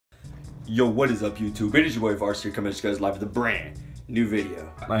Yo, what is up, YouTube? It is your boy Varsity coming at you guys live with a brand new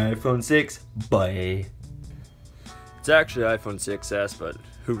video. My iPhone 6, bye. It's actually iPhone 6s, but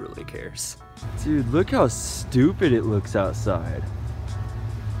who really cares? Dude, look how stupid it looks outside.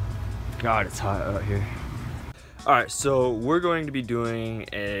 God, it's hot out here. Alright, so we're going to be doing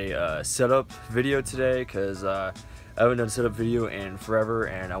a setup video today because I haven't done a setup video in forever,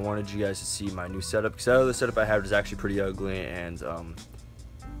 and I wanted you guys to see my new setup because the setup I had was actually pretty ugly, and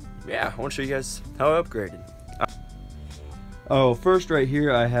yeah, I want to show you guys how I upgraded. Oh, first right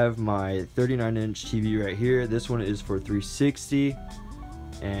here I have my 39-inch TV right here. This one is for 360,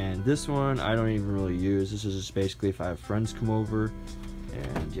 and this one I don't even really use. This is just basically if I have friends come over.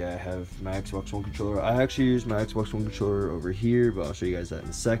 And yeah, I have my Xbox One controller. I actually use my Xbox One controller over here, but I'll show you guys that in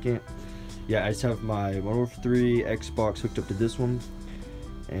a second. Yeah, I just have my 1/3 Xbox hooked up to this one.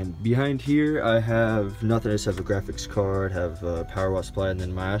 And behind here, I have nothing. I just have a graphics card, have a power watt supply, and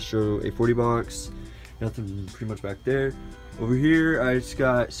then my Astro A40 box. Nothing pretty much back there. Over here, I just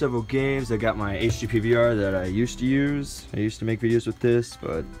got several games. I got my HD PVR that I used to use. I used to make videos with this,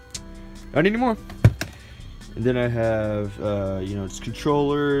 but not anymore. And then I have, you know, just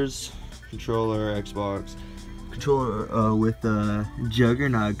controllers, Xbox, controller with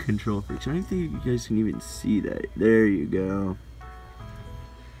Juggernaut control freaks. I don't think you guys can even see that. There you go.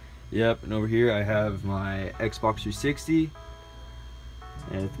 Yep, and over here I have my Xbox 360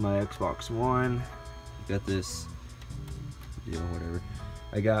 and with my Xbox One. Got this, you know, whatever.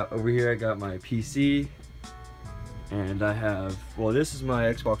 I got over here. I got my PC, and I have. Well, this is my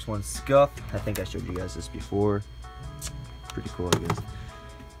Xbox One scuff. I think I showed you guys this before. Pretty cool, I guess.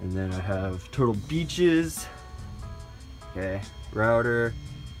 And then I have Turtle Beaches. Okay, router.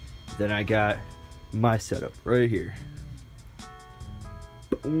 Then I got my setup right here.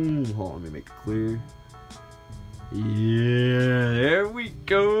 Boom. Hold on, let me make it clear. Yeah, there we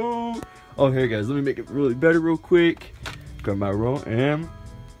go. Oh, here guys, let me make it really better real quick. Got my roll and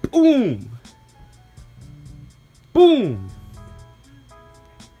boom. Boom.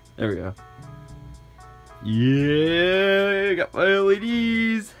 There we go. Yeah, got my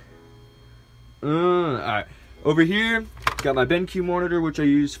LEDs. Alright, over here got my BenQ monitor, which I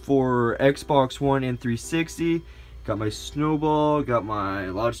use for Xbox One and 360. Got my Snowball, got my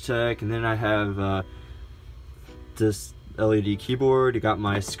Logitech, and then I have this LED keyboard. I got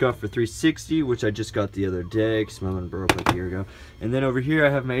my scuff for 360, which I just got the other day because my one broke like a year ago. And then over here I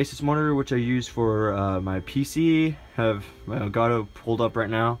have my Asus monitor, which I use for my PC. Have my Elgato pulled up right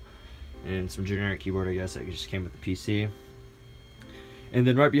now, and some generic keyboard, I guess, that just came with the PC. And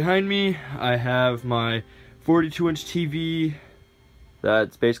then right behind me I have my 42-inch TV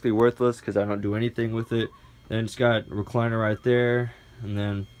that's basically worthless because I don't do anything with it. Then it's got a recliner right there, and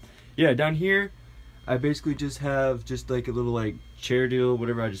then yeah, down here I basically just have like a little like chair deal,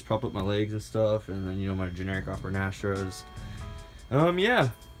 whatever. I just prop up my legs and stuff, and then, you know, my generic Opera Astros. Yeah,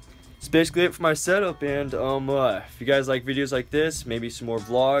 it's basically it for my setup. And if you guys like videos like this, maybe some more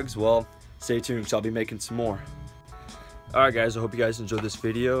vlogs, well, stay tuned because I'll be making some more. Alright guys, I hope you guys enjoyed this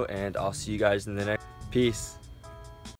video, and I'll see you guys in the next. Peace.